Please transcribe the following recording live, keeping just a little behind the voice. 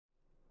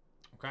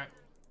Okay.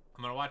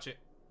 I'm gonna watch it.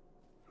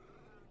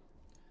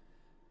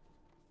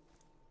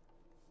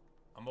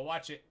 I'm gonna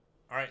watch it.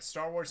 Alright,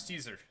 Star Wars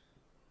teaser.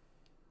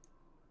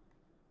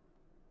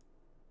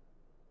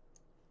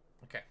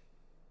 Okay.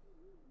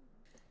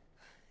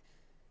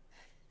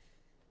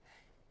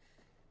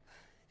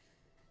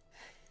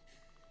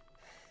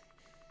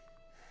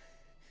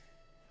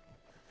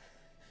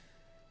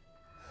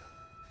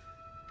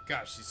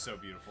 Gosh, she's so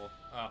beautiful.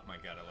 Oh my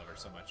god, I love her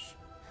so much.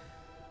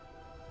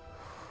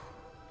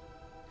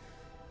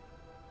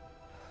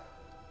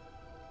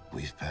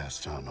 We've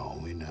passed on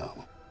all we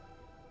know.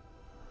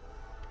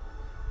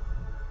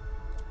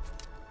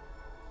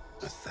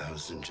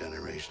 1,000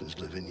 generations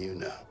live in you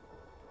now.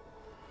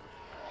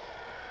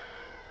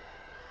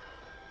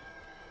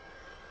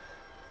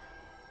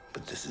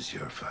 But this is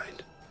your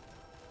fight.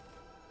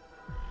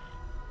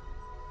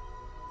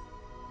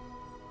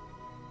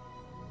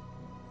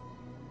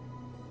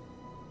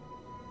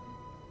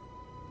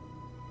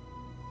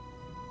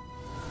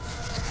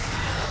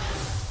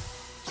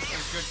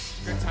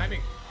 Good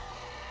timing.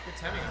 Good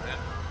timing on that.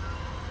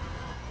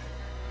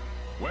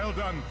 Well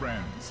done,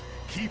 friends.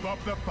 Keep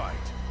up the fight.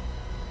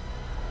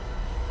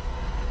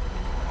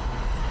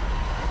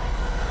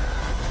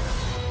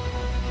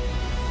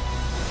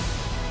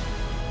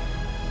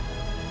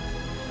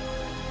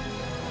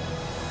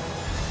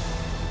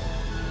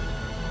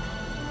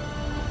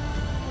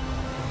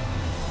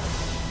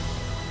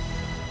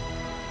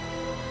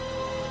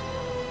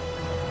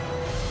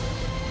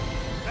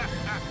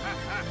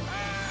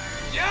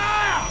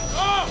 Yeah!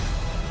 Oh!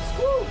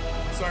 Woo!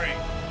 Sorry.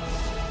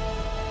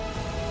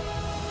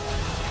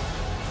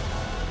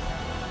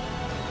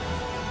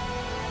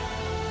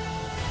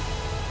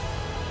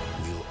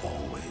 We'll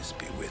always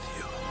be with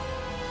you.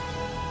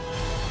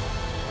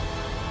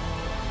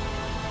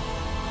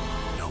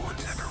 No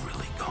one's ever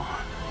really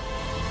gone.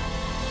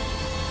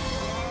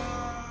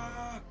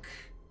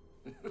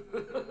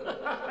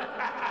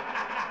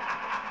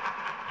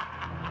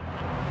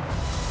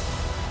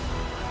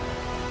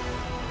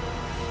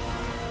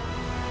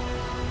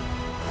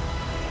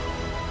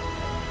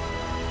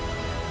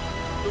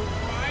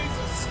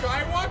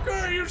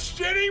 Skywalker, are you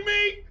shitting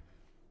me?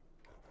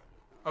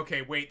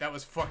 Okay, wait, that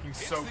was fucking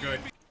so good.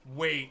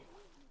 Wait.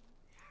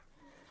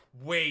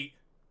 Wait.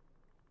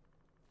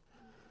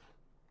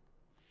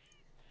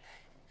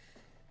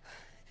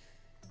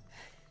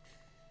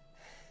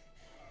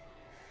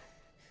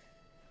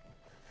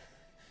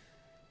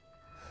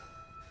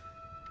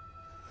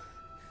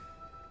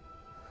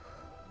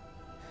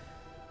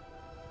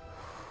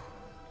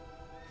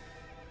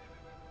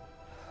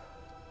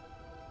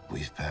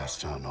 We've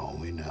passed on all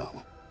we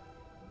know.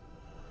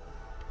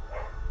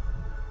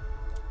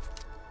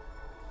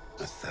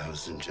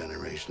 1,000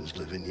 generations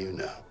live in you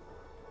now.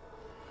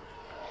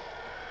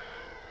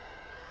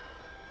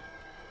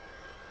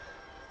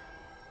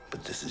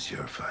 But this is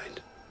your fight.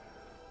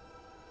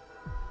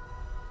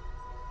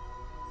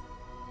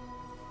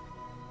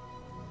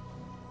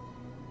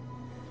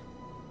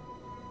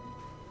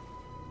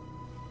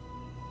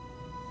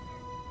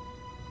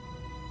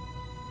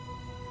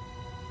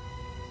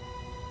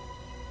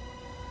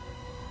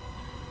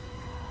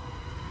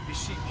 Is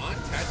she on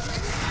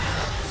Tatooine?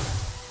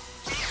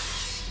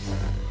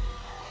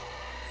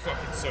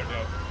 Fucking so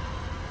dope.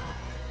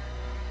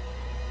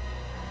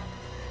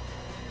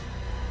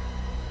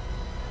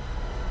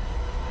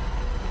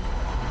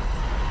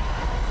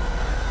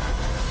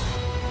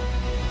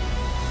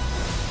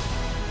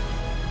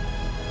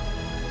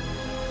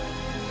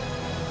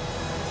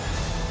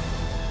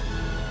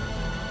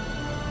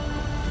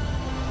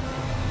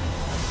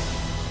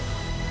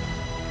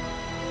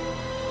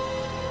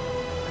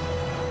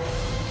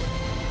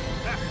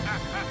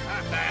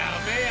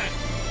 Oh, man.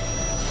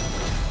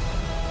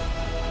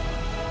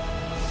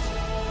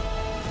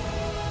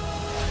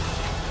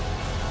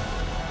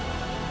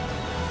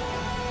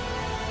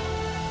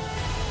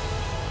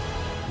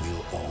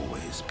 We'll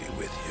always be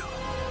with you.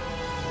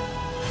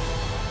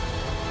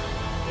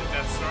 Did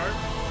that start?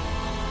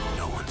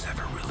 No one's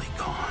ever really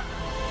gone.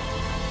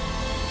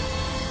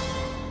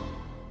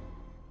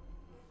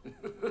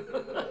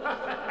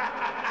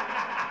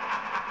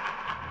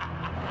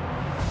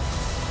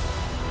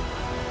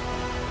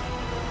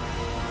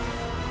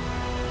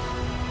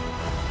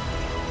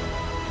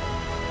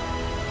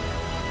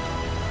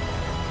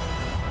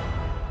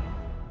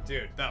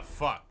 Dude, the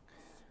fuck?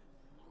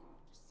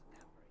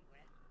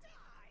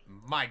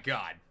 My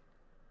god.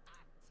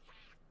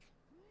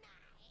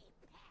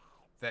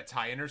 That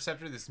TIE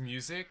interceptor, this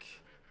music?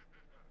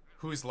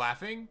 Who's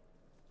laughing?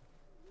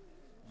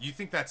 You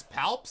think that's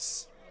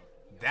Palps?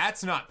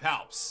 That's not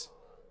Palps.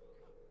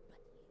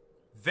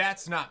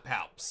 That's not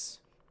Palps.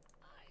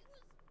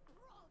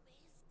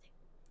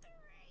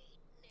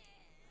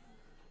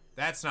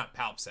 That's not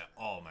Palps at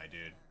all, my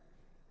dude.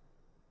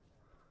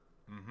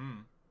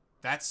 Mm-hmm.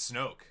 That's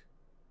Snoke.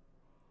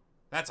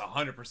 That's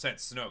 100%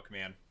 Snoke,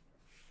 man.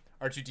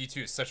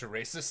 R2-D2 is such a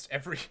racist.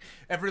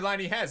 Every line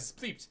he has is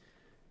bleeped.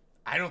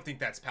 I don't think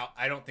that's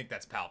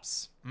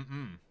Palps.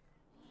 Mm-mm.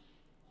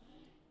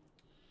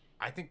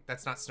 I think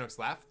that's not Snoke's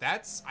laugh.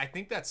 I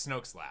think that's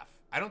Snoke's laugh.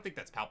 I don't think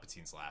that's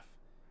Palpatine's laugh.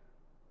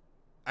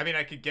 I mean,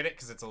 I could get it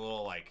because it's a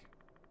little like...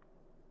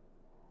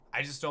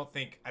 I don't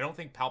think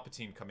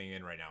Palpatine coming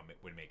in right now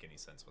would make any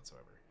sense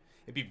whatsoever.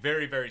 It'd be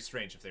very, very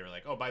strange if they were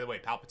like, oh, by the way,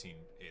 Palpatine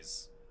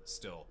is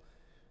still...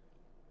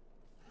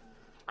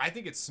 I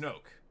think it's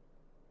Snoke.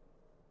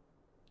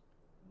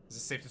 Is it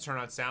safe to turn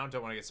on sound?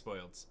 Don't want to get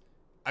spoiled.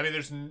 I mean,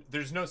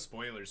 there's no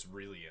spoilers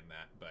really in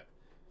that, but...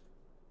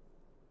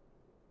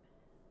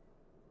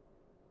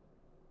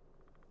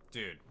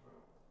 Dude.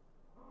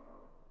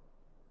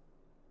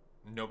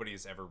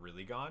 Nobody's ever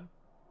really gone?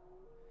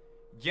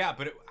 Yeah,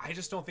 but I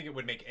just don't think it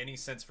would make any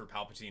sense for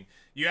Palpatine.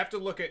 You have to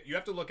look at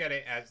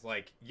it as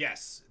like,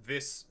 yes,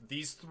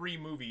 these 3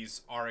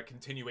 movies are a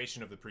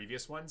continuation of the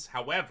previous ones.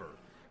 However,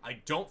 I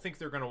don't think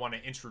they're going to want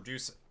to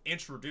introduce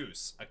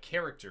a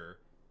character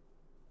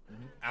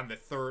on the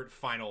 3rd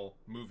final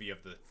movie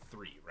of the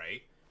 3,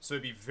 right? So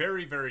it'd be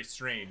very, very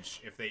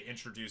strange if they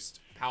introduced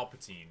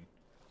Palpatine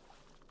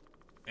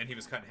and he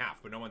was cut in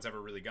half, but no one's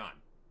ever really gone.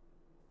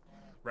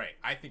 Right.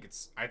 I think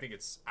it's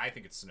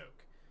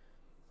Snoke.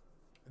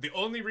 The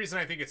only reason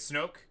I think it's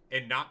Snoke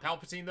and not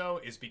Palpatine though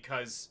is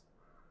because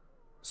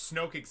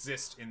Snoke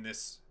exists in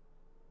this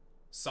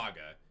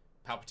saga.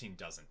 Palpatine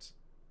doesn't.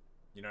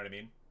 You know what I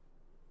mean?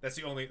 That's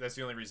the only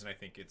reason I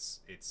think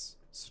it's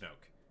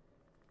Snoke.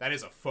 That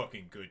is a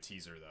fucking good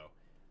teaser though.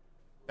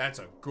 That's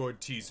a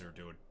good teaser,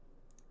 dude.